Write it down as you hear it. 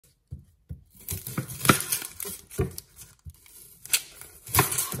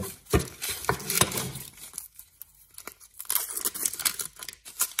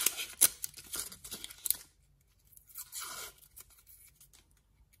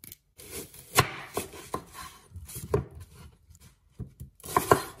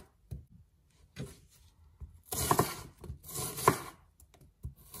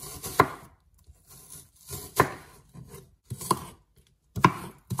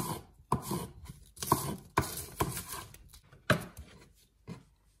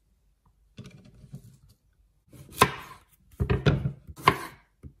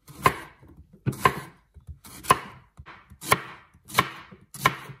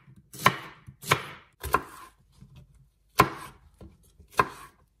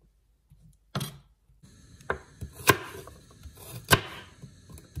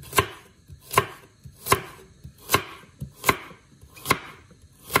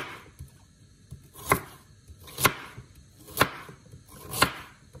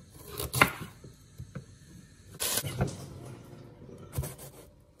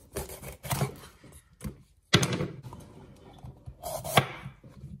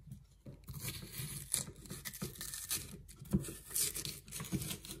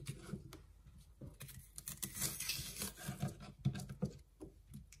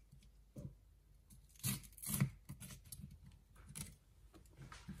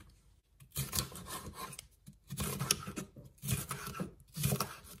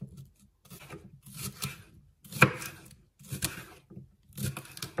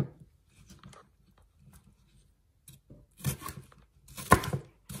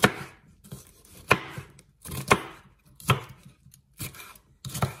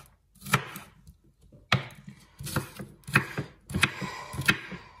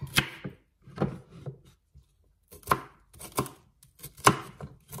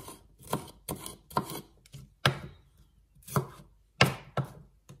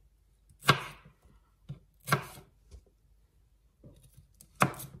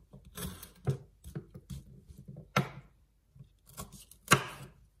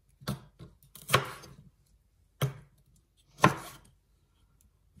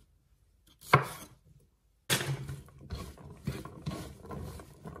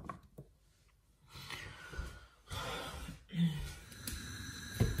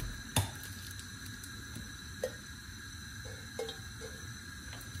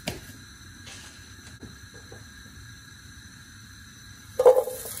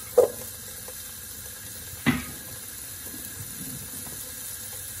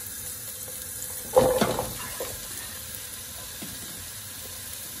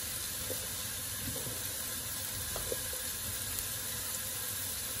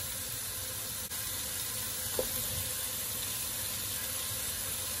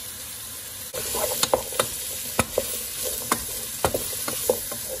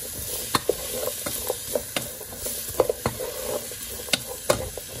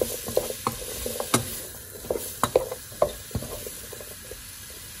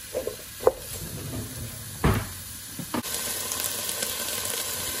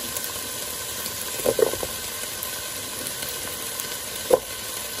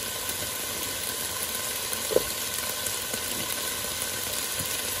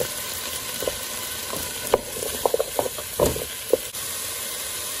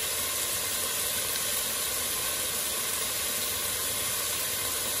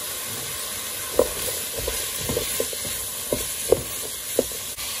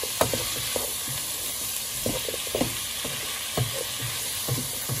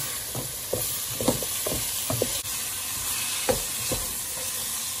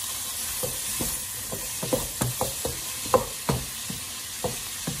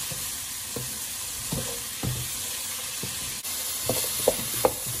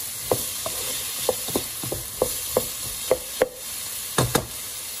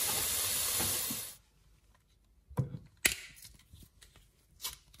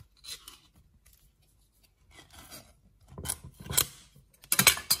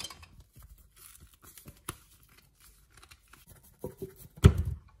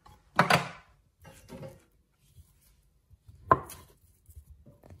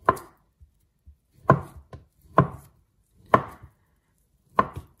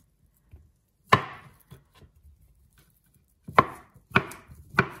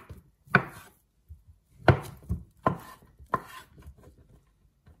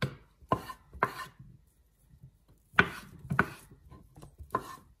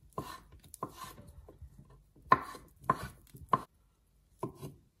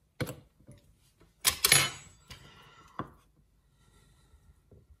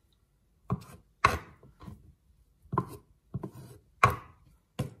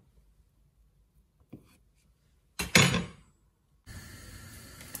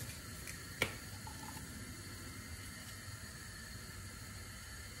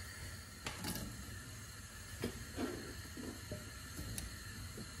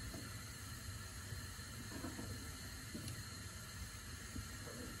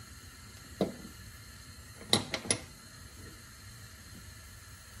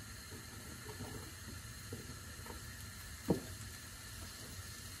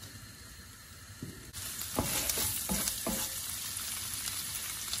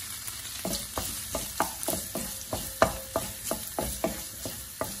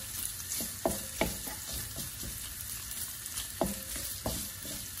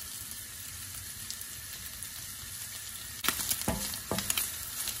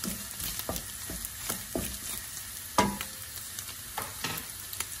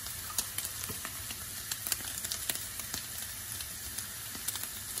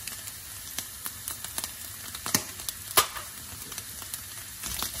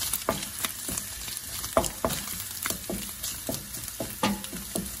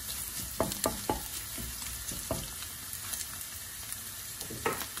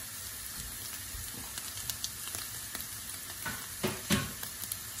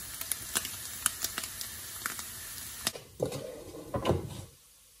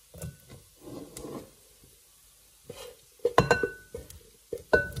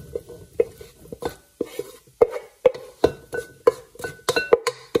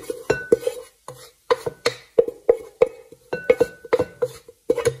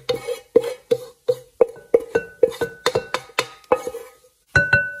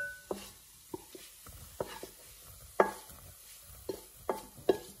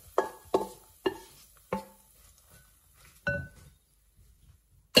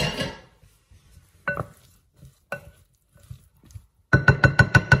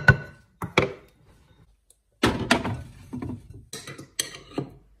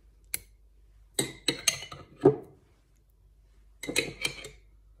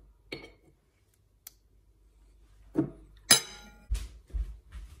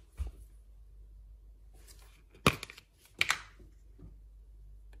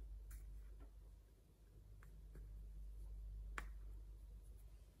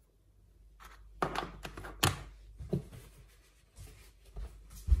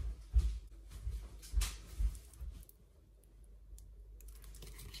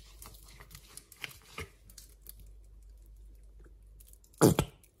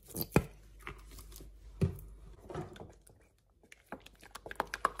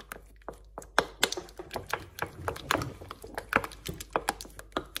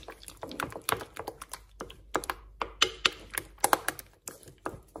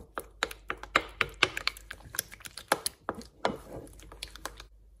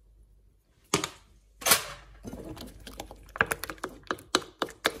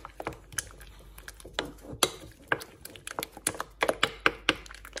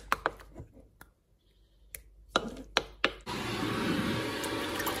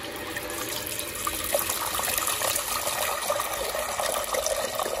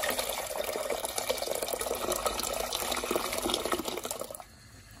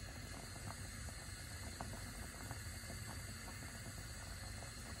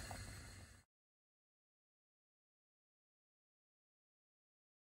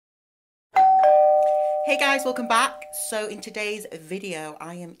Hey guys, welcome back. So in today's video,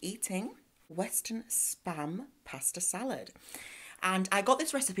 I am eating Western Spam pasta salad. And I got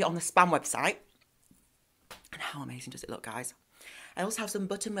this recipe on the Spam website. And how amazing does it look, guys? I also have some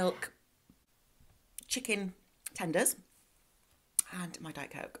buttermilk chicken tenders and my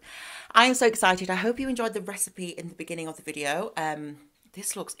Diet Coke. I am so excited. I hope you enjoyed the recipe in the beginning of the video.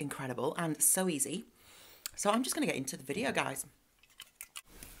 This looks incredible and so easy. So I'm just going to get into the video, guys.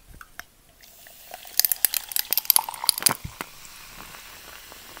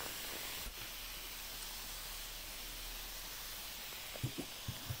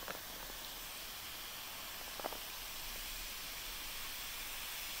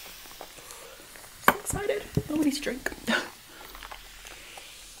 So excited. Nobody's drink.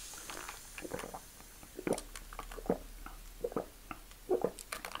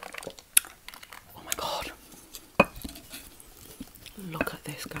 Look at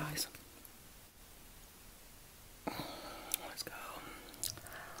this, guys. Let's go.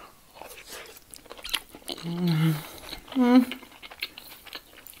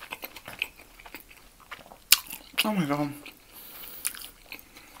 Oh my god.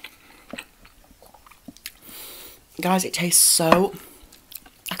 Guys, it tastes so...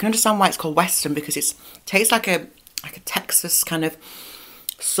 I can understand why it's called Western, because it tastes like a Texas kind of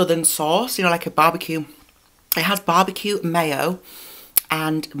southern sauce, you know, like a barbecue. It has barbecue, mayo,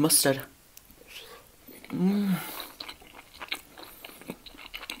 and mustard.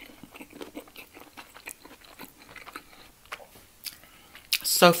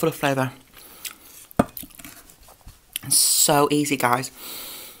 So full of flavour. And so easy, guys.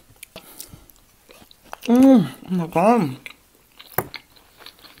 Oh my god.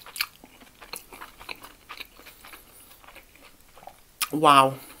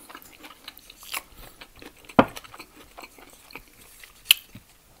 Wow.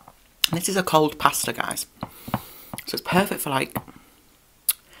 This is a cold pasta, guys. So it's perfect for like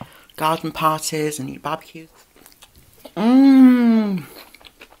garden parties and barbecues.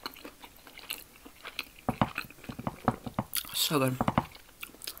 So good.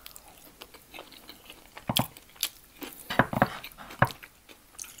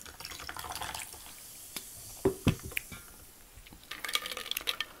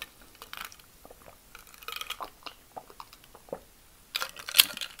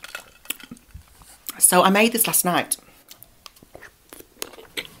 So I made this last night.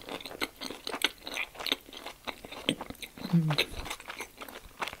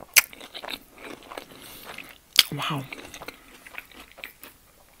 Wow.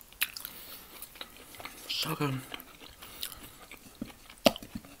 So good.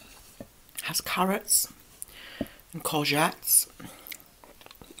 Has carrots and courgettes,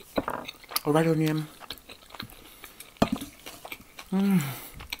 a red onion. And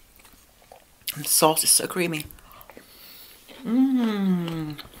the sauce is so creamy.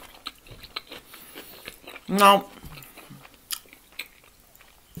 Now,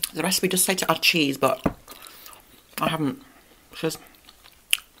 the recipe does say to add cheese, but I haven't, because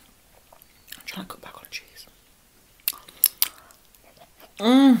I'm trying to cut back on cheese.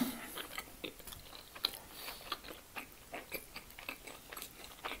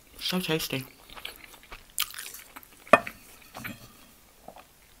 So tasty.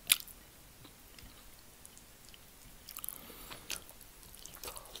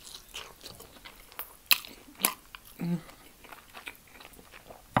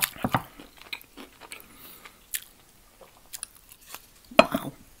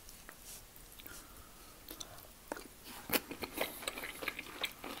 Wow.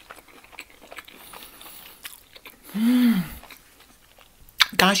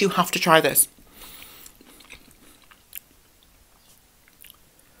 Guys, you have to try this.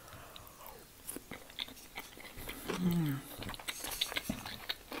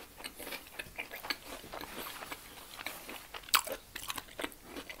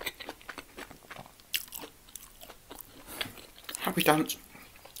 Happy dance.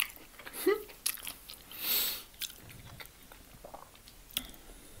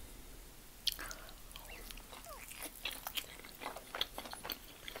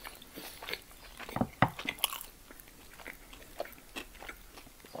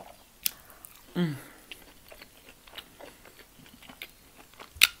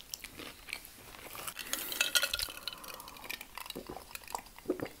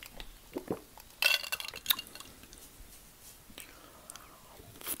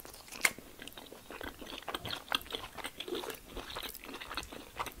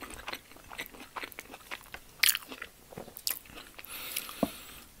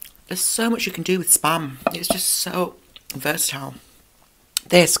 There's so much you can do with Spam. It's just so versatile.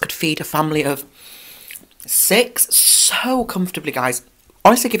 This could feed a family of 6 so comfortably, guys.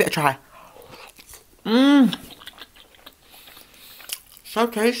 Honestly, give it a try. Mmm. So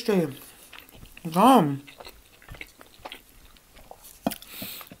tasty. Yum.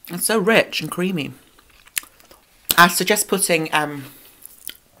 It's so rich and creamy. I suggest putting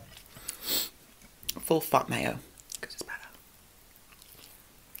full fat mayo because it's better.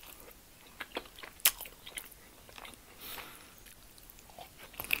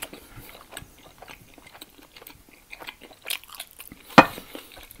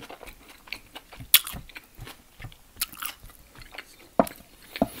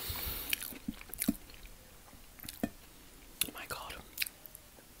 Oh my God.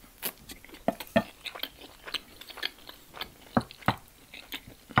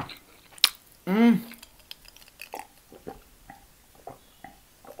 Mmm.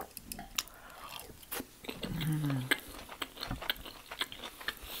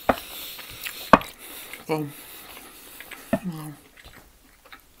 Oh. Oh.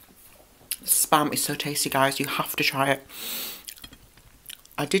 Spam is so tasty, guys. You have to try it.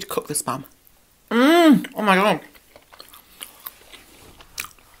 I did cook the spam. Mmm. Oh my God.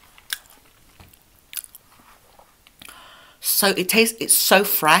 So it tastes, it's so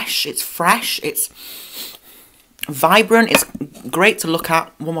fresh. It's fresh. It's vibrant. It's great to look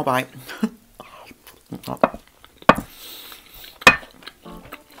at. One more bite. Oh my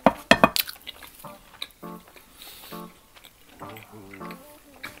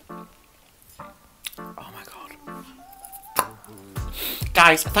God.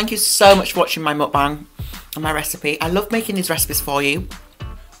 Guys, thank you so much for watching my mukbang and my recipe. I love making these recipes for you.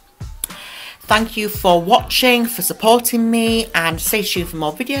 Thank you for watching, for supporting me, and stay tuned for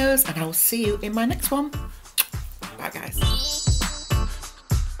more videos, and I will see you in my next one.